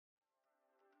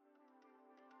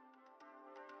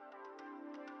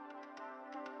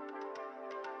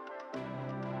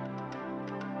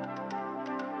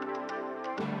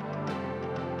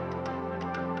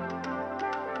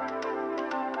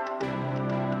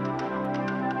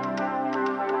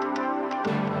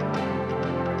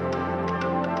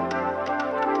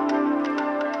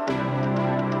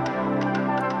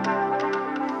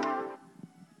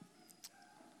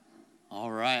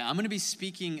be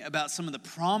speaking about some of the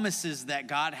promises that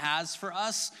God has for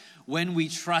us when we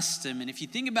trust him. And if you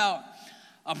think about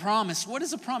a promise, what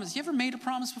is a promise? You ever made a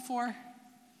promise before?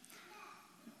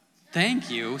 Thank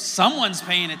you. Someone's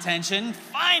paying attention.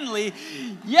 Finally.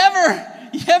 You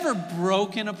ever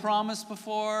broken a promise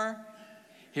before?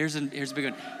 Here's a big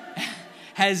one.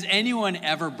 Has anyone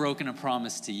ever broken a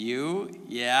promise to you?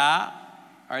 Yeah.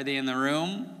 Are they in the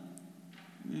room?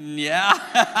 Yeah.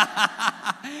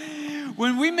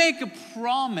 When we make a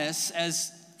promise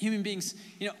as human beings,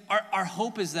 our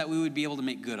hope is that we would be able to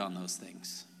make good on those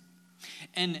things.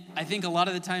 And I think a lot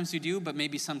of the times we do, but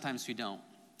maybe sometimes we don't.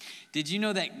 Did you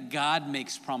know that God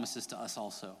makes promises to us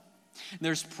also?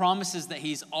 There's promises that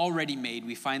he's already made.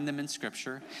 We find them in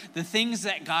Scripture. The things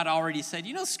that God already said.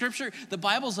 Scripture, the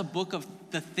Bible's a book of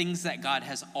the things that God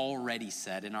has already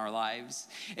said in our lives.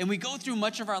 And we go through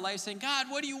much of our life saying, God,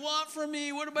 what do you want from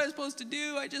me? What am I supposed to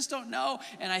do? I just don't know.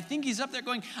 And I think he's up there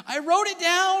going, I wrote it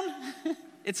down.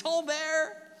 It's all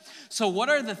there. So what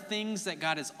are the things that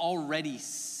God has already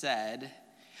said?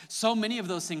 So many of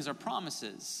those things are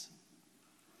promises.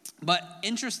 But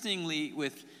interestingly,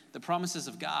 with the promises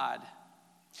of God,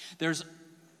 there's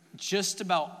just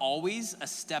about always a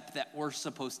step that we're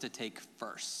supposed to take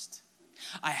first.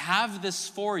 I have this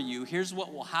for you. Here's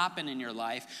what will happen in your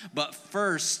life. But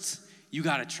first, you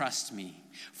got to trust me.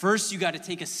 First, you got to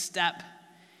take a step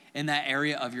in that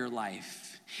area of your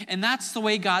life. And that's the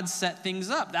way God set things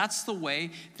up. That's the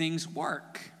way things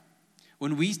work.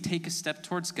 When we take a step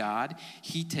towards God,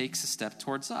 he takes a step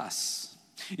towards us.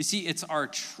 You see, it's our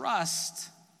trust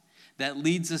that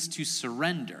leads us to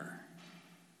surrender.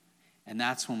 And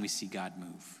that's when we see God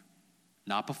move.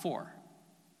 Not before.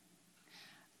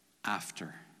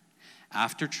 After.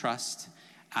 After trust,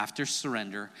 after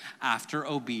surrender, after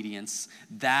obedience,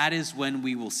 that is when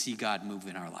we will see God move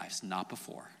in our lives, not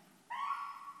before.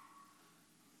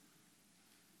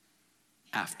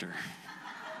 After.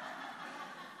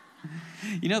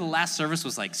 The last service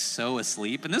was so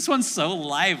asleep, and this one's so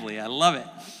lively. I love it.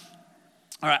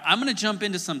 All right, I'm going to jump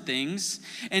into some things,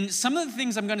 and some of the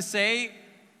things I'm going to say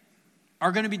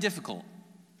are going to be difficult.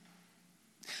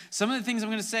 Some of the things I'm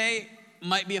going to say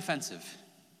might be offensive.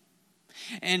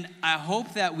 And I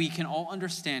hope that we can all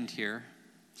understand here.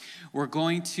 We're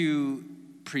going to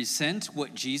present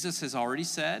what Jesus has already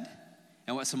said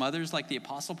and what some others like the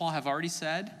Apostle Paul have already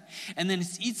said. And then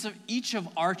it's each of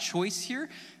our choice here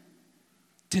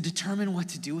to determine what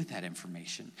to do with that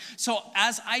information. So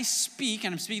as I speak,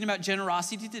 and I'm speaking about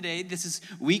generosity today, this is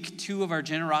week 2 of our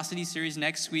generosity series.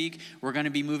 Next week, we're going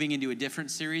to be moving into a different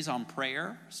series on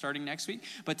prayer starting next week.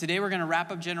 But today we're going to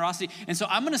wrap up generosity. And so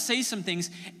I'm going to say some things,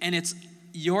 and it's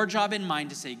your job in mind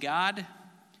to say, God,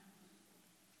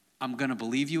 I'm going to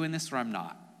believe you in this or I'm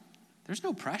not. There's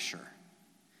no pressure.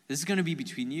 This is going to be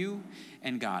between you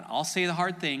and God. I'll say the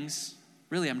hard things.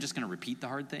 Really, I'm just going to repeat the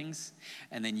hard things,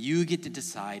 and then you get to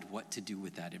decide what to do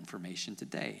with that information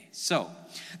today. So,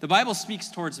 the Bible speaks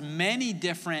towards many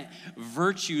different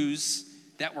virtues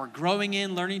that we're growing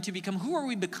in, learning to become. Who are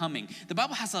we becoming? The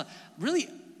Bible has a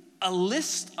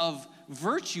list of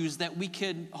virtues that we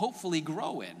can hopefully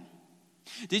grow in.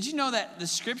 Did you know that the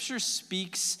Scripture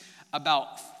speaks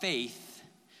about faith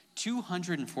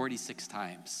 246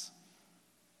 times?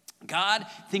 God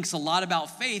thinks a lot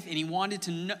about faith, and he wanted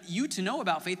you to know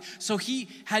about faith, so he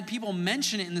had people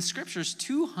mention it in the Scriptures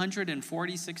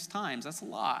 246 times. That's a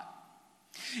lot.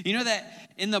 You know that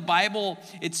in the Bible,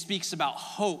 it speaks about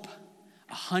hope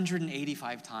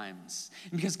 185 times.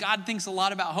 And because God thinks a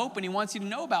lot about hope, and he wants you to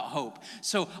know about hope.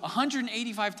 So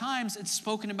 185 times, it's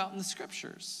spoken about in the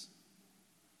Scriptures.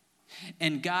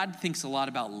 And God thinks a lot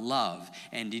about love.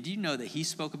 And did you know that he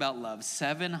spoke about love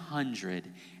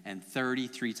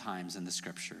 733 times in the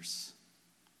Scriptures?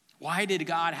 Why did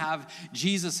God have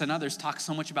Jesus and others talk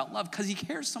so much about love? Because he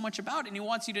cares so much about it, and he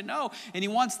wants you to know, and he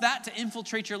wants that to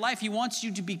infiltrate your life. He wants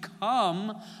you to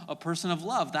become a person of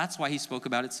love. That's why he spoke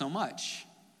about it so much.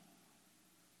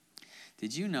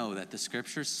 Did you know that the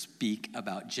Scriptures speak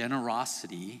about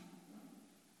generosity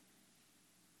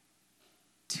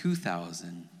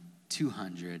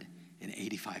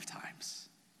 2,285 times?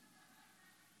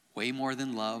 Way more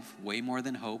than love, way more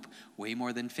than hope, way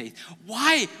more than faith.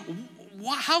 Why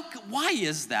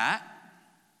is that?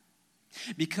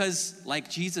 Because like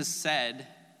Jesus said,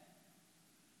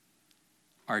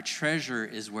 our treasure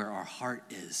is where our heart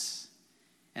is.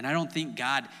 And I don't think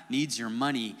God needs your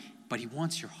money, but he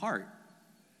wants your heart.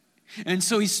 And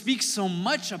so he speaks so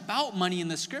much about money in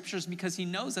the Scriptures because he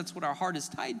knows that's what our heart is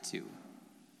tied to.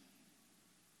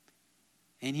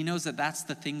 And he knows that that's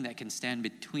the thing that can stand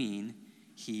between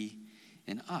he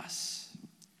and us.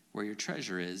 Where your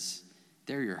treasure is,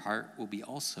 there your heart will be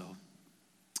also.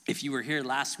 If you were here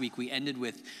last week, we ended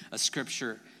with a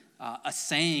scripture, a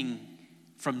saying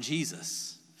from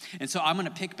Jesus. And so I'm going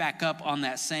to pick back up on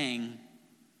that saying.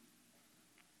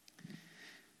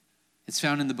 It's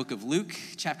found in the book of Luke,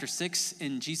 chapter 6,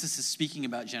 and Jesus is speaking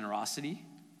about generosity.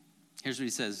 Here's what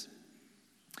he says: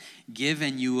 give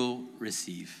and you will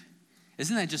receive.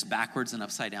 Isn't that just backwards and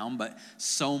upside down? But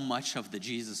so much of the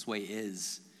Jesus way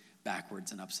is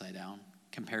backwards and upside down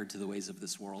compared to the ways of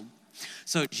this world.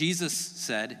 So Jesus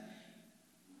said,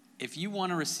 if you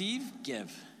want to receive,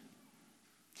 give.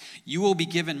 You will be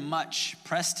given much,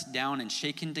 pressed down and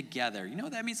shaken together. You know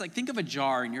what that means? Like, think of a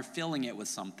jar and you're filling it with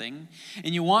something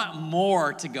and you want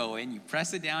more to go in. You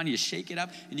press it down, you shake it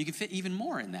up, and you can fit even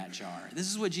more in that jar. This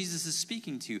is what Jesus is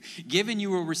speaking to. Give and you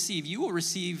will receive. You will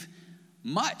receive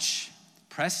much,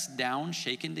 pressed down,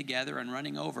 shaken together, and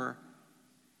running over.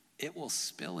 It will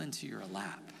spill into your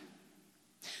lap.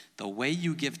 The way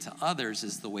you give to others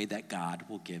is the way that God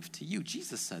will give to you.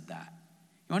 Jesus said that.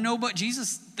 You want to know what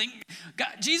Jesus think? God,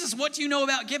 Jesus, what do you know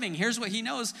about giving? Here's what he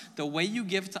knows. The way you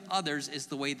give to others is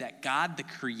the way that God, the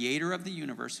creator of the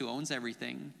universe, who owns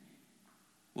everything,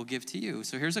 will give to you.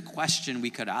 So here's a question we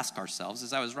could ask ourselves.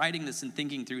 As I was writing this and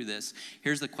thinking through this,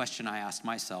 here's the question I asked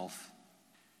myself.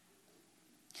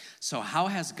 So how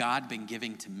has God been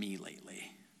giving to me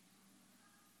lately?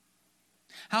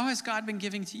 How has God been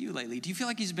giving to you lately? Do you feel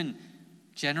like he's been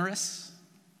generous?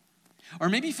 Or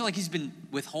maybe you feel like he's been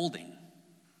withholding?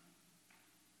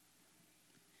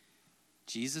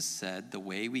 Jesus said the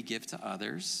way we give to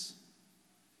others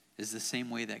is the same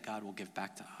way that God will give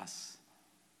back to us.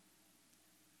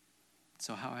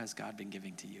 So how has God been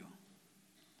giving to you?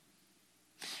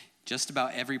 Just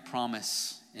about every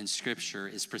promise in Scripture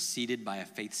is preceded by a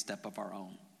faith step of our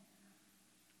own.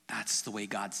 That's the way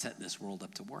God set this world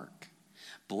up to work.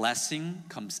 Blessing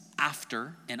comes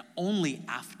after, and only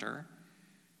after,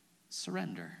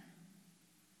 surrender.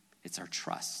 It's our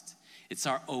trust. It's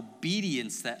our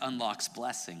obedience that unlocks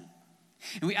blessing.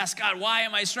 And we ask God, why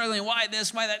am I struggling? Why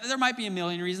this? Why that? There might be a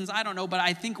million reasons. I don't know. But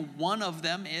I think one of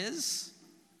them is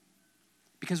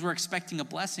because we're expecting a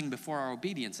blessing before our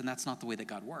obedience. And that's not the way that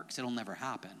God works. It'll never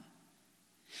happen.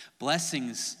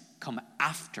 Blessings come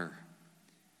after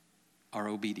our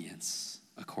obedience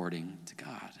according to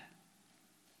God.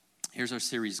 Here's our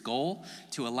series goal: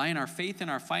 to align our faith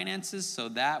and our finances so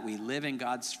that we live in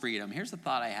God's freedom. Here's the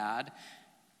thought I had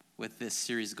with this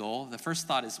series goal. The first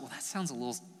thought is, well, that sounds a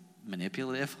little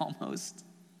manipulative almost.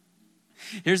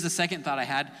 Here's the second thought I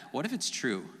had. What if it's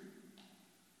true?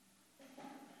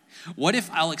 What if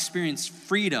I'll experience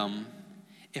freedom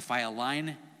if I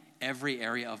align every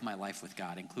area of my life with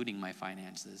God, including my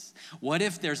finances? What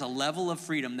if there's a level of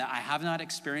freedom that I have not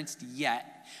experienced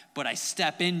yet, but I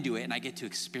step into it and I get to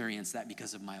experience that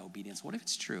because of my obedience? What if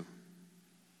it's true?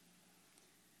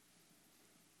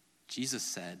 Jesus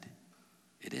said,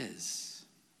 it is.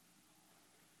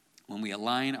 When we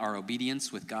align our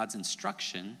obedience with God's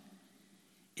instruction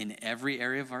in every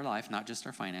area of our life, not just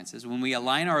our finances, when we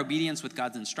align our obedience with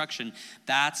God's instruction,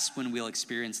 that's when we'll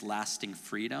experience lasting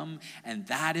freedom. And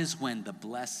that is when the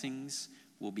blessings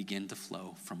will begin to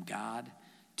flow from God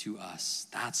to us.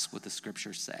 That's what the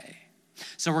scriptures say.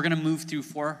 So we're going to move through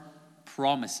 4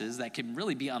 promises that can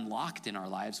really be unlocked in our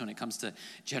lives when it comes to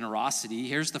generosity.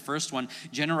 Here's the first one.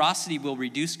 Generosity will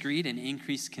reduce greed and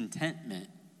increase contentment.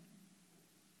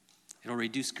 It'll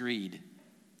reduce greed.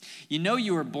 You know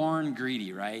you were born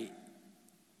greedy, right?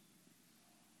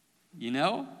 You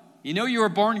know you were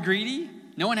born greedy?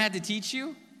 No one had to teach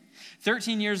you?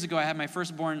 13 years ago, I had my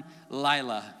firstborn,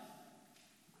 Lila.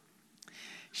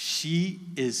 She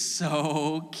is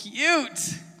so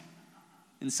cute.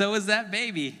 And so is that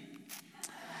baby.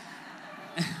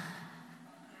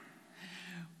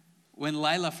 When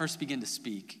Lila first began to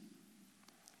speak,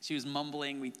 she was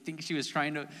mumbling. We think she was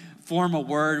trying to form a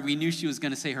word. We knew she was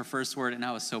going to say her first word, and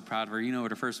I was so proud of her. You know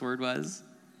what her first word was?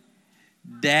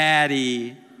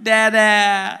 Daddy.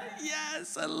 Dada.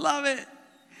 Yes, I love it.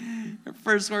 Her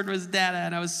first word was dada,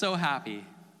 and I was so happy.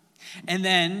 And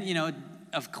then,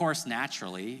 of course,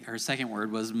 naturally, her second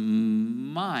word was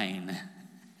mine.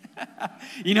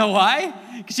 You know why?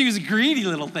 Because she was a greedy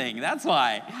little thing. That's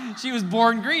why. She was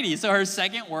born greedy. So her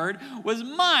second word was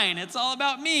mine. It's all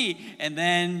about me. And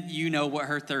then you know what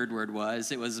her third word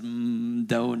was. It was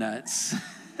donuts.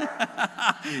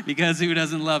 Because who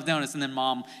doesn't love donuts? And then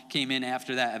mom came in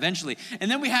after that eventually.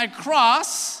 And then we had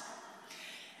Cross.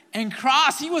 And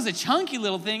Cross, he was a chunky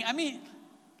little thing. I mean,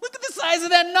 look at the size of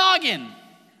that noggin.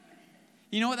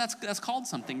 You know what that's called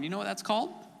something? Do you know what that's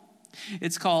called?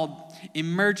 It's called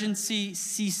emergency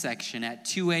C-section at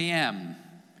 2 a.m.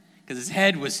 because his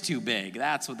head was too big.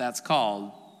 That's what that's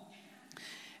called.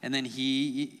 And then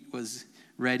he was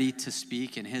ready to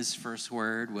speak, and his first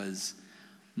word was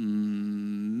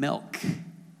milk.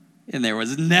 And there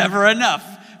was never enough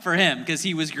for him because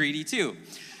he was greedy too.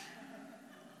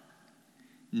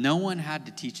 No one had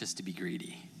to teach us to be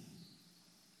greedy.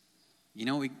 You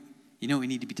know what we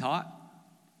need to be taught?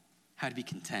 How to be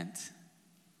content.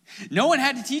 No one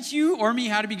had to teach you or me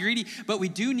how to be greedy, but we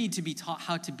do need to be taught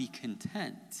how to be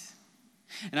content.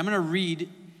 And I'm going to read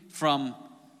from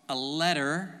a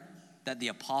letter that the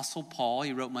Apostle Paul,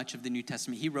 he wrote much of the New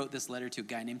Testament. He wrote this letter to a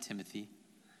guy named Timothy.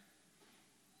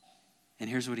 And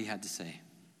here's what he had to say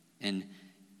in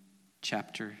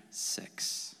chapter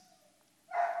 6.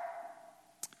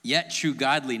 Yet true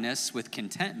godliness with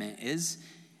contentment is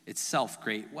itself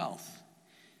great wealth.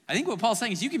 I think what Paul's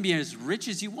saying is you can be as rich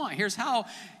as you want. Here's how.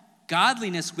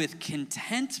 Godliness with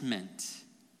contentment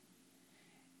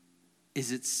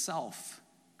is itself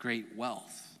great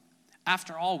wealth.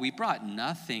 After all, we brought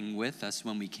nothing with us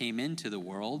when we came into the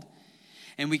world,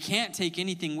 and we can't take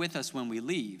anything with us when we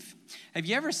leave. Have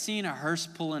you ever seen a hearse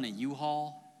pull in a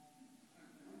U-Haul?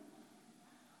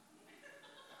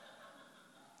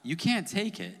 You can't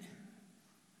take it.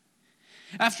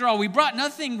 After all, we brought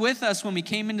nothing with us when we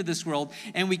came into this world,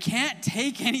 and we can't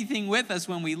take anything with us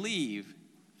when we leave.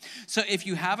 So if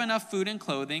you have enough food and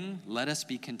clothing, let us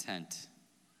be content.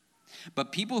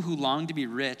 But people who long to be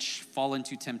rich fall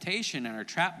into temptation and are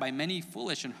trapped by many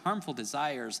foolish and harmful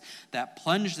desires that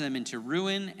plunge them into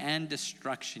ruin and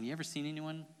destruction. You ever seen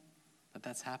anyone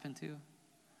that's happened to?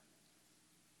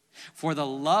 For the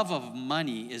love of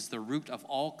money is the root of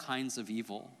all kinds of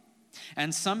evil.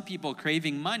 And some people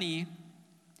craving money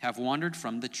have wandered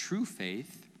from the true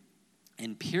faith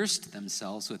and pierced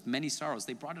themselves with many sorrows.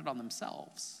 They brought it on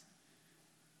themselves.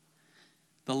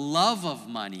 The love of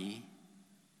money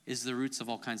is the roots of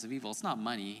all kinds of evil. It's not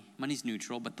money. Money's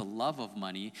neutral, but the love of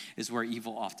money is where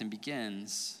evil often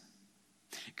begins.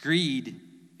 Greed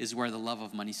is where the love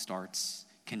of money starts.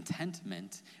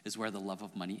 Contentment is where the love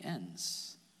of money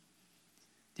ends.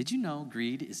 Did you know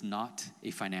greed is not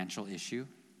a financial issue?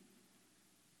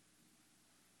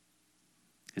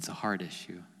 It's a heart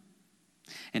issue.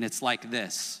 And it's like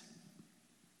this.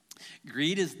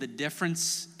 Greed is the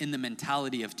difference in the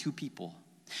mentality of two people.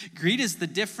 Greed is the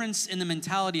difference in the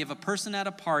mentality of a person at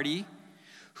a party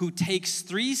who takes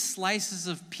 3 slices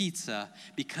of pizza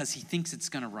because he thinks it's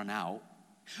going to run out,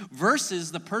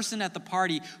 versus the person at the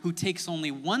party who takes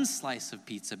only 1 slice of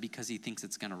pizza because he thinks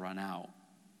it's going to run out.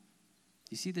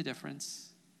 You see the difference?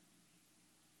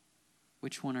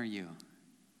 Which one are you?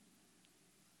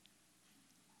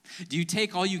 Do you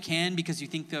take all you can because you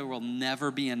think there will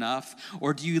never be enough?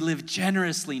 Or do you live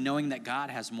generously knowing that God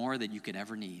has more than you could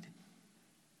ever need?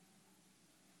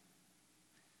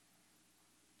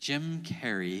 Jim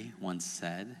Carrey once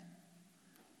said,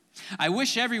 "I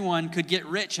wish everyone could get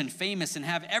rich and famous and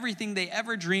have everything they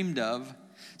ever dreamed of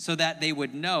so that they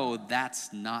would know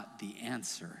that's not the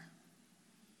answer."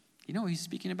 You know what he's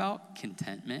speaking about?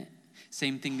 Contentment.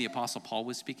 Same thing the Apostle Paul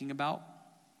was speaking about.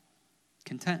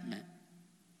 Contentment.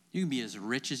 You can be as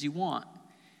rich as you want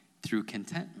through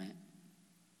contentment.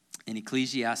 In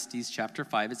Ecclesiastes chapter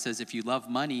 5, it says, if you love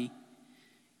money,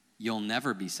 you'll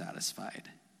never be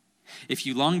satisfied. If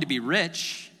you long to be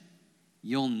rich,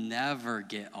 you'll never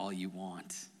get all you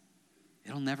want.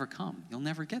 It'll never come. You'll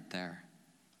never get there.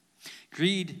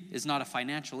 Greed is not a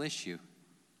financial issue.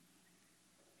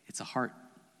 It's a heart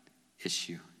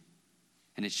issue.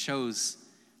 And it shows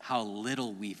how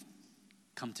little we've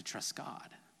come to trust God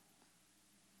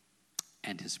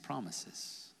and his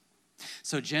promises.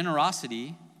 So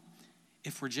generosity,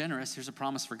 if we're generous, here's a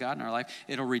promise for God in our life.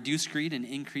 It'll reduce greed and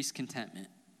increase contentment.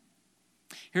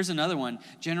 Here's another one.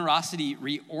 Generosity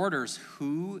reorders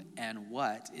who and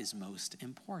what is most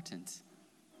important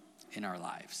in our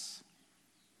lives.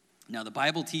 Now, the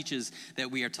Bible teaches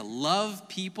that we are to love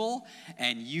people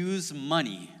and use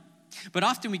money. But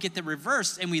often we get the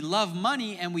reverse, and we love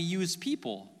money and we use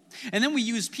people. And then we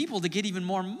use people to get even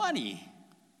more money.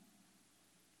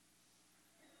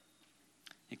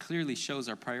 It clearly shows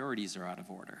our priorities are out of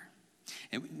order.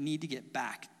 And we need to get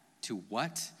back to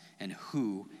what and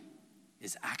who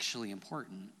is actually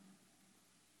important.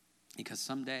 Because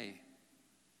someday,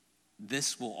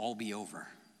 this will all be over.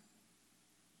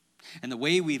 And the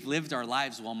way we've lived our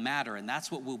lives will matter, and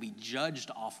that's what we'll be judged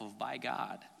off of by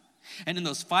God. And in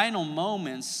those final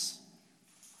moments,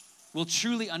 we'll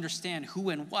truly understand who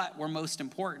and what were most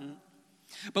important.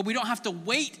 But we don't have to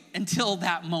wait until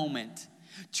that moment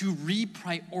to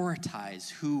reprioritize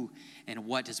who and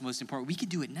what is most important. We can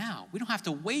do it now. We don't have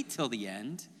to wait till the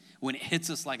end when it hits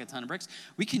us like a ton of bricks.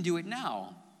 We can do it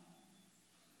now.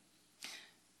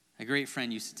 A great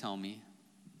friend used to tell me,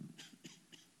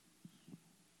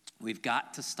 we've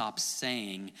got to stop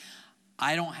saying,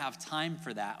 I don't have time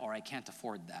for that or I can't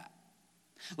afford that.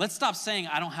 Let's stop saying,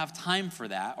 I don't have time for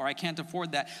that or I can't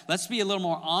afford that. Let's be a little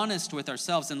more honest with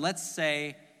ourselves and let's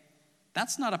say,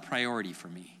 that's not a priority for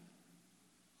me.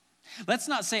 Let's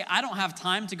not say, I don't have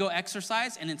time to go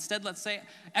exercise, and instead let's say,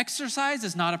 exercise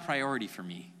is not a priority for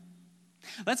me.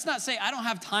 Let's not say, I don't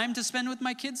have time to spend with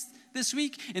my kids this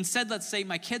week. Instead, let's say,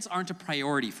 my kids aren't a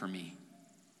priority for me.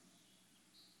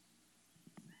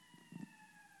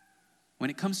 When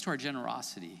it comes to our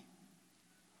generosity,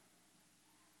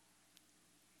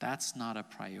 that's not a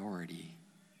priority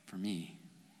for me.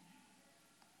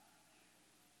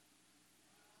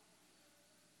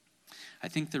 I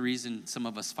think the reason some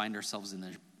of us find ourselves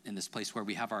in this place where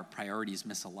we have our priorities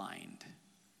misaligned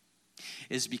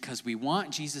is because we want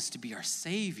Jesus to be our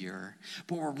Savior,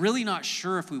 but we're really not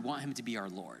sure if we want him to be our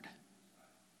Lord.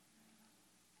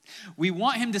 We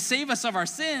want him to save us of our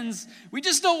sins, we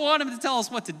just don't want him to tell us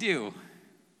what to do.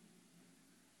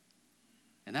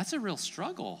 And that's a real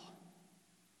struggle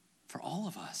for all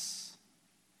of us.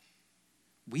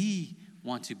 We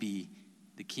want to be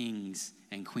the kings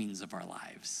and queens of our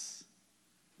lives,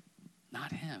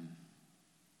 not him.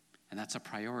 And that's a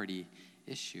priority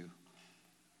issue.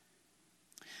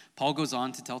 Paul goes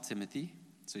on to tell Timothy,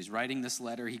 so he's writing this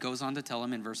letter. He goes on to tell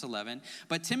him in verse 11,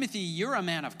 but Timothy, you're a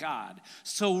man of God,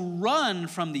 so run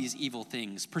from these evil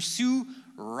things. Pursue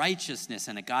righteousness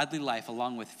and a godly life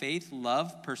along with faith,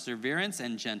 love, perseverance,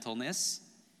 and gentleness.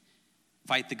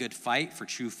 Fight the good fight for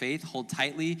true faith. Hold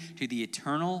tightly to the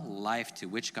eternal life to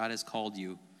which God has called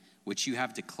you, which you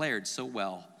have declared so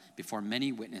well before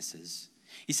many witnesses.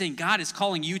 He's saying God is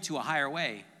calling you to a higher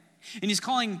way. And he's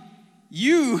calling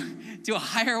you to a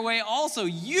higher way also.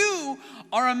 You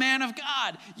are a man of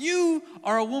God. You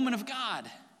are a woman of God.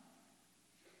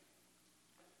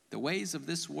 The ways of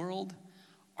this world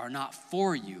are not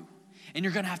for you. And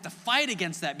you're going to have to fight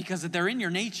against that because they're in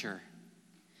your nature.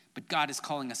 But God is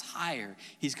calling us higher.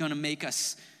 He's going to make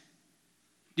us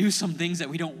do some things that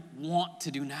we don't want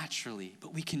to do naturally,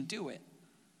 but we can do it.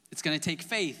 It's going to take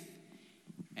faith,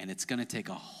 and it's going to take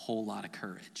a whole lot of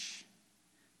courage,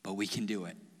 but we can do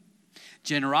it.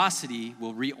 Generosity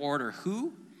will reorder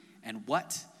who and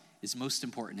what is most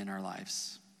important in our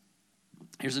lives.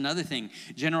 Here's another thing.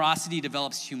 Generosity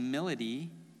develops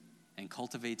humility and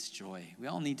cultivates joy. We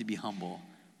all need to be humble.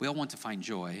 We all want to find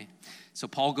joy. So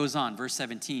Paul goes on, verse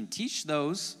 17, teach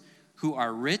those who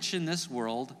are rich in this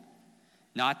world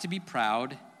not to be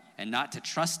proud and not to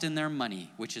trust in their money,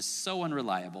 which is so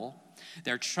unreliable.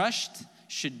 Their trust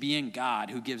should be in God,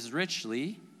 who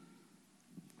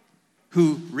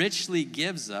richly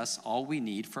gives us all we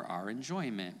need for our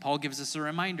enjoyment. Paul gives us a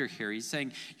reminder here. He's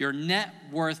saying, your net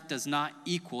worth does not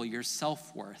equal your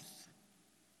self-worth.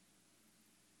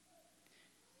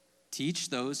 Teach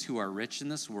those who are rich in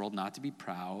this world not to be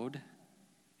proud.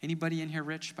 Anybody in here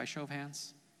rich, by show of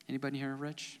hands? Anybody here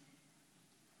rich?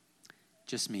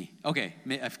 Just me. Okay,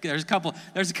 there's a couple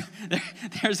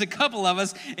of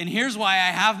us, and here's why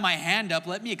I have my hand up.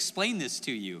 Let me explain this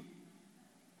to you.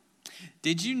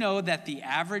 Did you know that the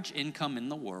average income in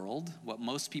the world, what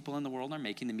most people in the world are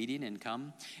making, the median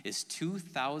income, is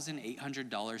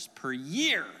 $2,800 per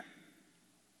year?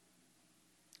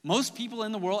 Most people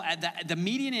in the world, the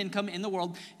median income in the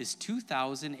world is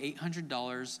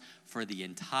 $2,800 for the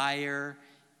entire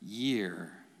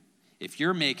year. If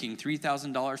you're making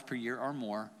 $3,000 per year or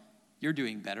more, you're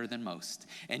doing better than most.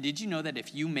 And did you know that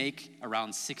if you make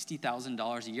around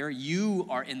 $60,000 a year, you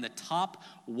are in the top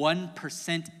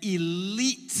 1%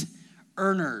 elite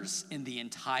earners in the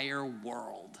entire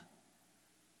world?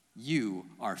 You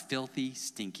are filthy,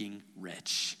 stinking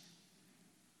rich.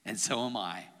 And so am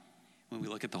I when we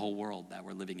look at the whole world that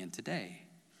we're living in today.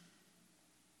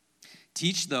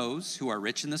 Teach those who are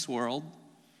rich in this world,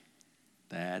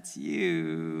 that's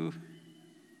you,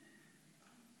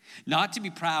 not to be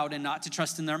proud and not to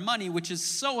trust in their money, which is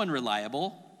so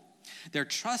unreliable. Their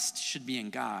trust should be in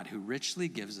God, who richly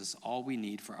gives us all we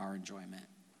need for our enjoyment.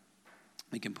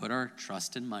 We can put our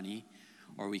trust in money,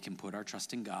 or we can put our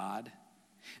trust in God.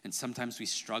 And sometimes we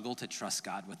struggle to trust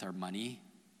God with our money.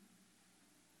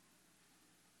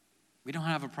 We don't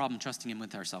have a problem trusting him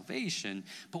with our salvation,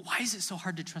 but why is it so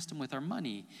hard to trust him with our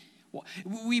money? Well,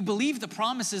 we believe the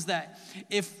promise is that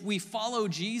if we follow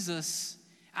Jesus,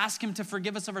 ask him to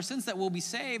forgive us of our sins, that we'll be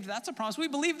saved. That's a promise. We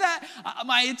believe that.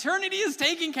 My eternity is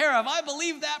taken care of. I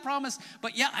believe that promise.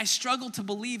 But yet I struggle to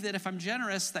believe that if I'm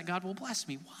generous, that God will bless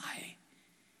me. Why?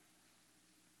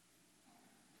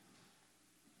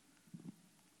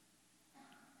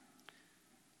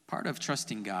 Part of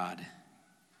trusting God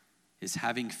is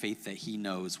having faith that he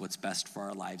knows what's best for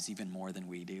our lives even more than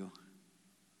we do.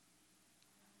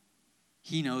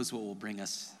 He knows what will bring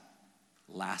us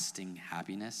lasting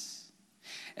happiness.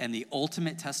 And the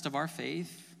ultimate test of our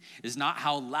faith is not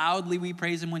how loudly we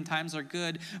praise him when times are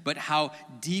good, but how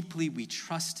deeply we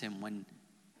trust him when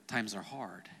times are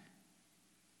hard.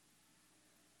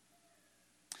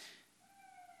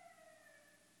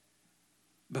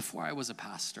 Before I was a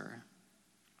pastor,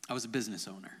 I was a business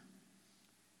owner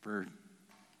for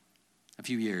a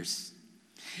few years.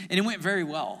 And it went very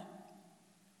well.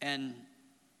 And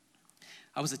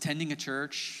I was attending a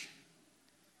church,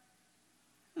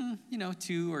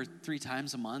 2 or 3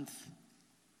 times a month.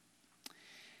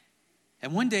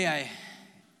 And one day I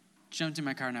jumped in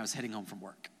my car and I was heading home from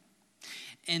work.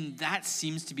 And that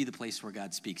seems to be the place where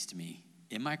God speaks to me,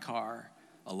 in my car,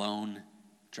 alone,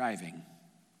 driving.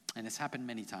 And it's happened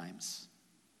many times.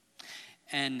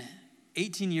 And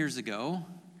 18 years ago,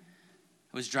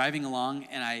 I was driving along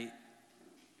and I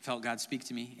felt God speak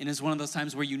to me. And it's one of those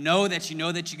times where you know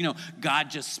God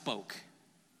just spoke.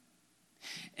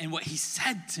 And what he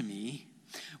said to me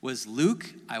was, Luke,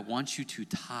 I want you to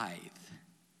tithe.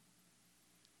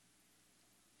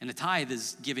 And a tithe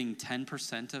is giving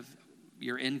 10% of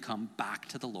your income back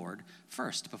to the Lord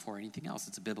first before anything else.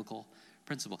 It's a biblical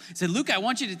principle. He said, Luke, I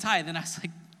want you to tithe. And I was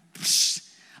like, psh,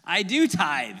 I do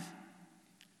tithe.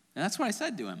 And that's what I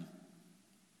said to him.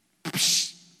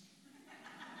 Psh.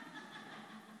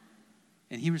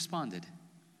 And he responded.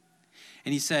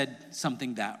 And he said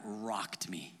something that rocked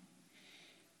me.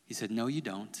 He said, no, you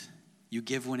don't. You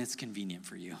give when it's convenient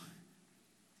for you.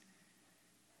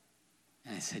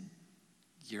 And I said,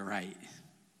 you're right.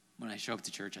 When I show up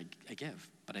to church, I give,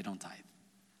 but I don't tithe.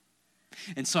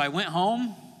 And so I went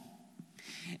home,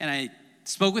 and I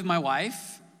spoke with my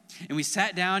wife, and we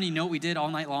sat down. You know what we did all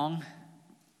night long?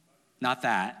 Not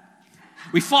that.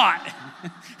 We fought.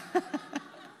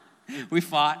 We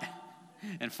fought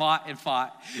and fought and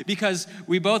fought because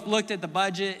we both looked at the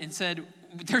budget and said,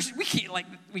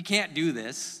 we can't do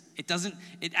this.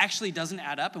 It actually doesn't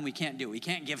add up, and we can't do it. We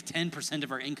can't give 10%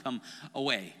 of our income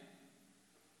away.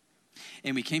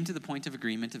 And we came to the point of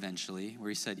agreement eventually where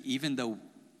he said, even though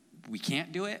we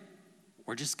can't do it,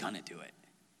 we're just going to do it.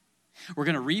 We're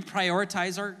going to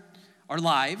reprioritize our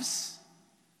lives,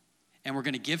 and we're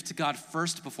going to give to God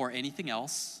first before anything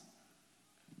else,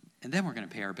 and then we're going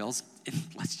to pay our bills, and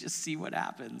let's just see what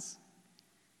happens.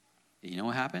 And you know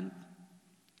what happened?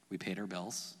 We paid our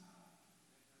bills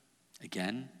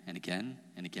again and again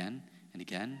and again and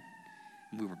again.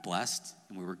 And we were blessed,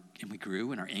 and we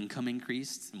grew, and our income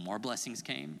increased, and more blessings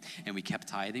came, and we kept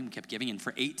tithing, we kept giving, and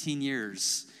for 18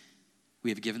 years, we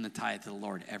have given the tithe to the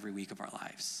Lord every week of our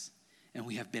lives. And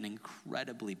we have been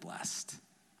incredibly blessed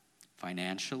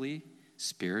financially,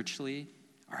 spiritually,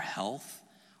 our health,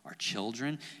 our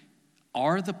children.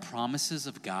 Are the promises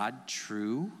of God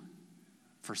true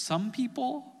for some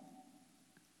people,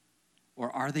 or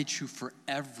are they true for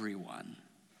everyone?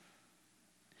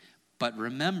 But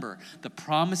remember, the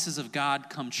promises of God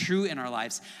come true in our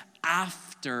lives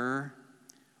after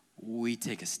we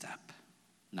take a step,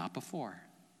 not before.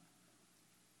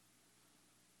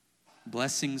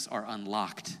 Blessings are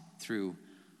unlocked through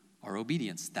our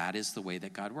obedience. That is the way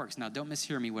that God works. Now, don't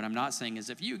mishear me. What I'm not saying is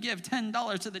if you give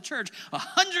 $10 to the church,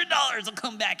 $100 will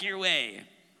come back your way.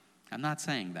 I'm not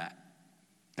saying that.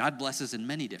 God blesses in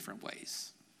many different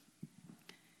ways,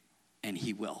 and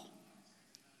he will.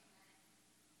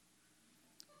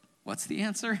 What's the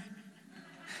answer?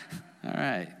 All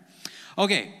right.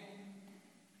 Okay.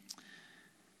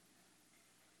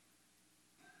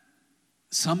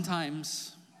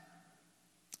 Sometimes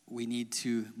we need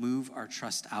to move our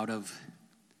trust out of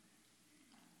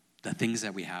the things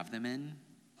that we have them in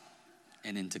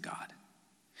and into God.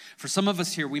 For some of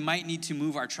us here, we might need to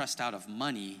move our trust out of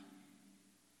money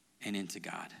and into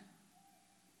God.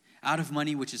 Out of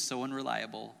money, which is so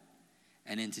unreliable,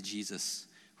 and into Jesus,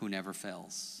 who never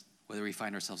fails. Whether we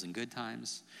find ourselves in good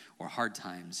times or hard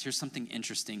times. Here's something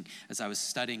interesting as I was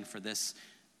studying for this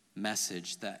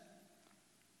message that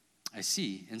I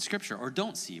see in Scripture, or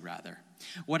don't see rather.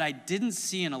 What I didn't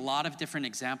see in a lot of different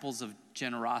examples of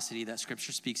generosity that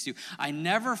Scripture speaks to, I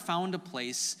never found a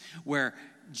place where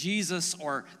Jesus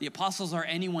or the apostles or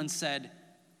anyone said,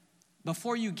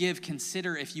 before you give,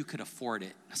 consider if you could afford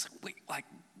it. I was like,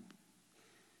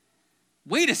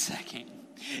 wait a second.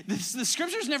 The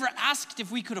Scriptures never asked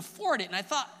if we could afford it. And I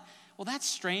thought, well, that's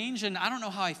strange, and I don't know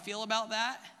how I feel about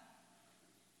that.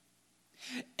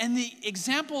 And the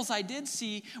examples I did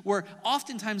see were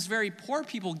oftentimes very poor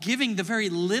people giving the very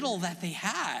little that they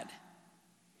had.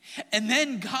 And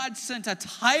then God sent a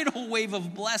tidal wave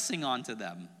of blessing onto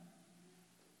them.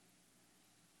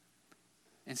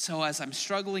 And so as I'm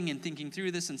struggling and thinking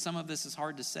through this, and some of this is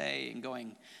hard to say, and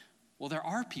going, well, there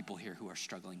are people here who are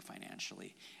struggling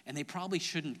financially, and they probably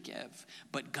shouldn't give.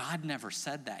 But God never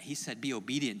said that. He said, be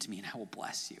obedient to me, and I will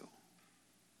bless you.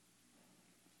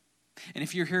 And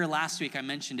if you're here last week, I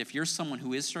mentioned if you're someone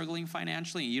who is struggling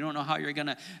financially, and you don't know how you're going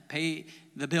to pay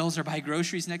the bills or buy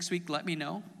groceries next week, let me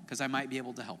know, because I might be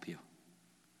able to help you.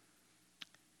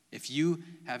 If you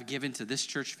have given to this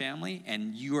church family,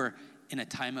 and you are in a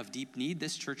time of deep need,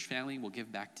 this church family will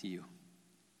give back to you.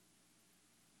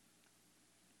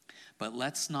 But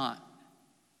let's not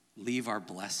leave our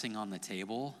blessing on the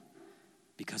table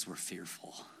because we're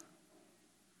fearful.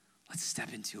 Let's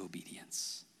step into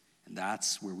obedience. And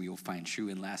that's where we will find true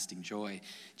and lasting joy.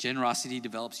 Generosity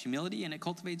develops humility and it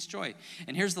cultivates joy.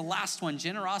 And here's the last one.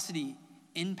 Generosity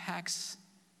impacts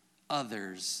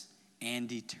others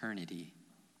and eternity.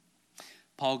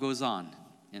 Paul goes on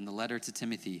in the letter to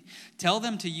Timothy. Tell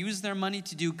them to use their money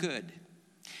to do good.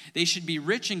 They should be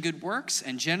rich in good works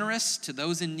and generous to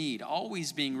those in need,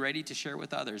 always being ready to share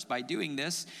with others. By doing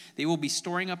this, they will be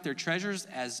storing up their treasures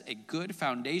as a good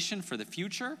foundation for the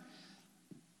future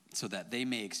so that they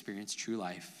may experience true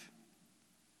life.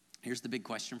 Here's the big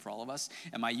question for all of us.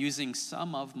 Am I using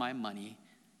some of my money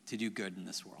to do good in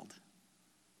this world?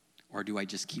 Or do I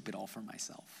just keep it all for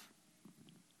myself?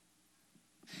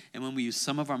 And when we use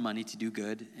some of our money to do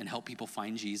good and help people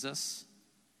find Jesus,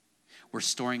 we're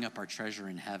storing up our treasure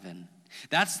in heaven.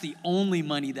 That's the only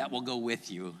money that will go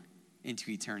with you into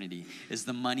eternity, is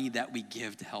the money that we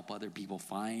give to help other people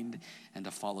find and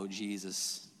to follow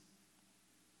Jesus.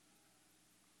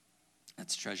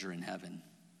 That's treasure in heaven.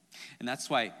 And that's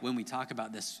why when we talk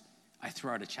about this, I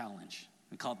throw out a challenge.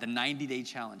 We call it the 90-day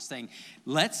challenge, saying,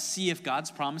 let's see if God's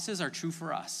promises are true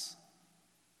for us.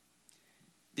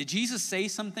 Did Jesus say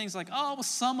some things like, oh, well,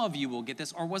 some of you will get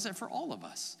this, or was it for all of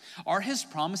us? Are his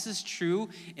promises true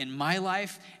in my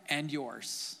life and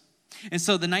yours? And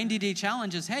so the 90-day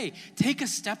challenge is, hey, take a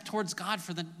step towards God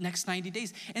for the next 90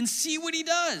 days and see what he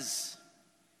does.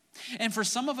 And for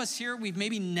some of us here, we've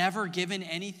maybe never given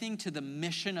anything to the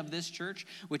mission of this church,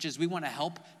 which is we want to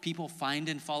help people find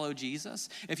and follow Jesus.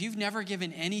 If you've never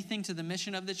given anything to the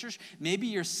mission of the church, maybe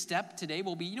your step today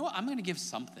will be, you know what, I'm going to give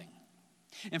something.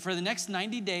 And for the next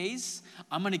 90 days,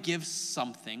 I'm going to give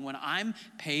something. When I'm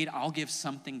paid, I'll give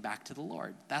something back to the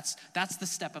Lord. That's the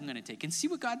step I'm going to take. And see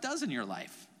what God does in your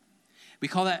life. We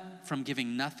call that from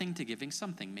giving nothing to giving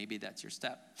something. Maybe that's your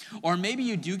step. Or maybe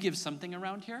you do give something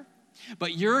around here,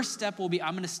 but your step will be,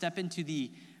 I'm going to step into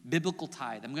the biblical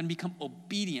tithe. I'm going to become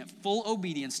obedient, full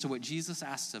obedience to what Jesus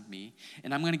asks of me,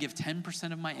 and I'm going to give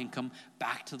 10% of my income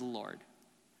back to the Lord.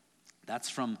 That's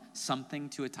from something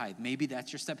to a tithe. Maybe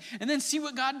that's your step. And then see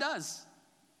what God does.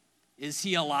 Is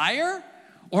he a liar,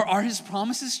 or are his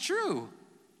promises true?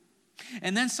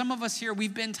 And then some of us here,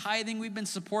 we've been tithing, we've been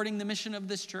supporting the mission of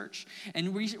this church,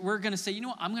 and we're going to say, you know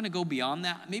what, I'm going to go beyond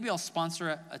that. Maybe I'll sponsor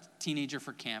a teenager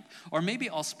for camp, or maybe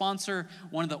I'll sponsor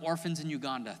one of the orphans in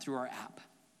Uganda through our app.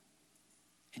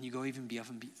 And you go even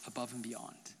above and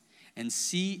beyond, and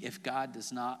see if God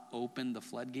does not open the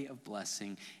floodgate of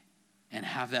blessing and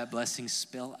have that blessing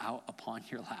spill out upon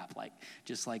your lap,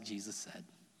 just like Jesus said.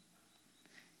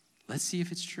 Let's see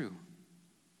if it's true.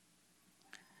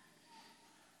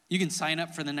 You can sign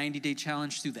up for the 90-day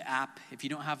challenge through the app. If you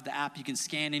don't have the app, you can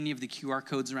scan any of the QR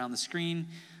codes around the screen.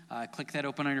 Click that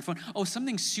open on your phone. Oh,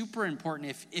 something super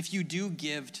important. If you do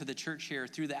give to the church here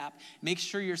through the app, make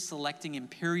sure you're selecting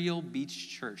Imperial Beach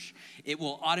Church. It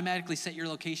will automatically set your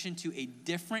location to a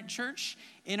different church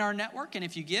in our network. And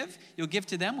if you give, you'll give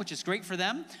to them, which is great for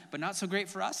them, but not so great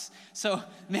for us. So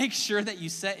make sure that you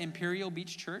set Imperial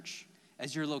Beach Church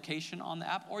as your location on the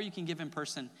app, or you can give in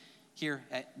person here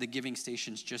at the giving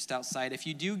stations just outside. If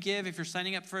you do give, if you're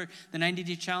signing up for the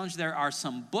 90-day challenge, there are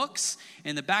some books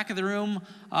in the back of the room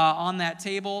on that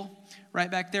table right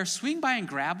back there. Swing by and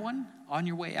grab one on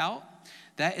your way out.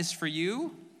 That is for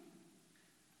you.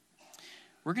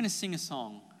 We're going to sing a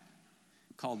song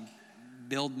called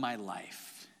Build My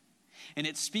Life. And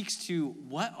it speaks to,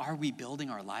 what are we building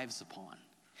our lives upon?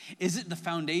 Is it the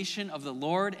foundation of the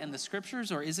Lord and the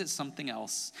scriptures, or is it something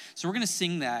else? So we're going to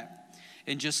sing that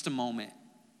in just a moment.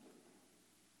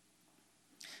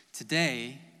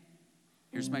 Today,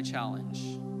 here's my challenge.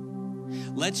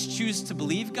 Let's choose to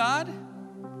believe God,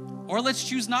 or let's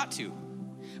choose not to.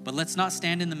 But let's not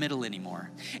stand in the middle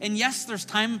anymore. And yes, there's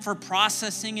time for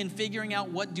processing and figuring out,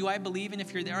 what do I believe? And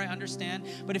if you're there, I understand.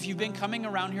 But if you've been coming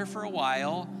around here for a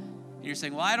while, and you're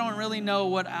saying, well, I don't really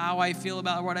know how I feel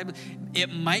about what I believe,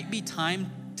 it might be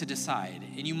time to decide.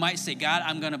 And you might say, God,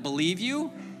 I'm going to believe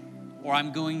you, or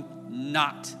I'm going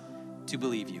not to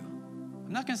believe you. I'm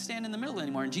I'm not going to stand in the middle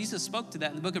anymore. And Jesus spoke to that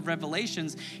in the book of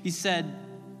Revelations. He said,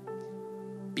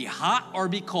 be hot or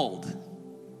be cold.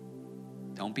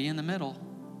 Don't be in the middle.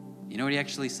 You know what he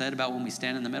actually said about when we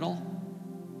stand in the middle?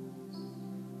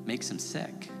 Makes him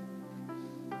sick.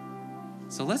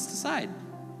 So let's decide.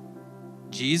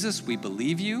 Jesus, we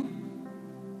believe you,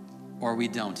 or we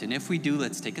don't. And if we do,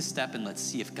 let's take a step and let's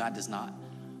see if God does not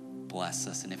bless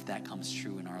us and if that comes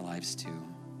true in our lives too.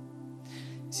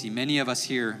 See, many of us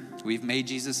here, we've made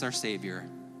Jesus our Savior.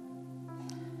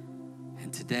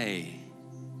 And today,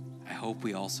 I hope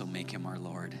we also make him our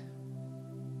Lord.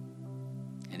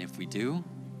 And if we do,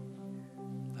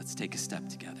 let's take a step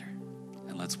together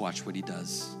and let's watch what he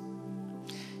does.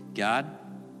 God,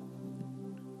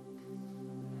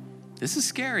 this is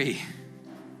scary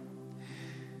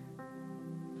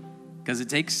because it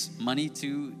takes money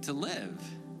to live.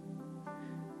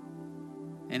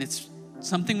 And it's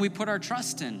something we put our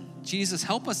trust in. Jesus,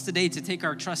 help us today to take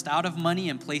our trust out of money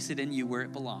and place it in you where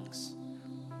it belongs.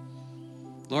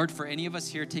 Lord, for any of us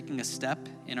here taking a step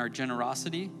in our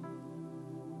generosity,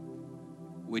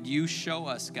 would you show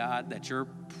us, God, that your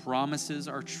promises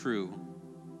are true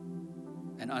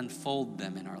and unfold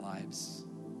them in our lives?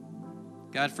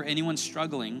 God, for anyone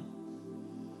struggling,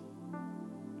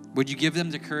 would you give them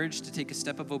the courage to take a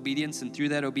step of obedience, and through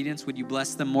that obedience, would you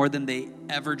bless them more than they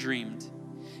ever dreamed?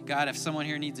 God, if someone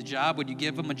here needs a job, would you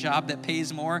give them a job that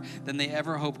pays more than they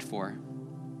ever hoped for?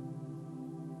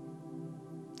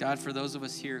 God, for those of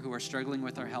us here who are struggling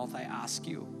with our health, I ask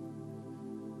you,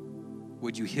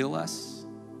 would you heal us?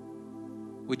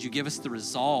 Would you give us the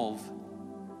resolve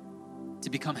to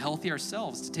become healthy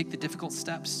ourselves, to take the difficult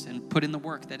steps and put in the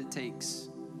work that it takes?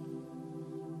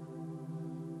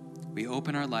 We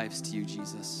open our lives to you,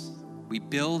 Jesus. We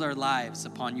build our lives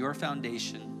upon your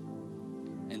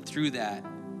foundation, and through that,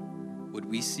 would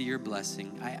we see your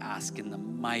blessing? I ask in the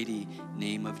mighty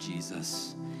name of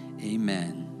Jesus.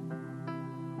 Amen.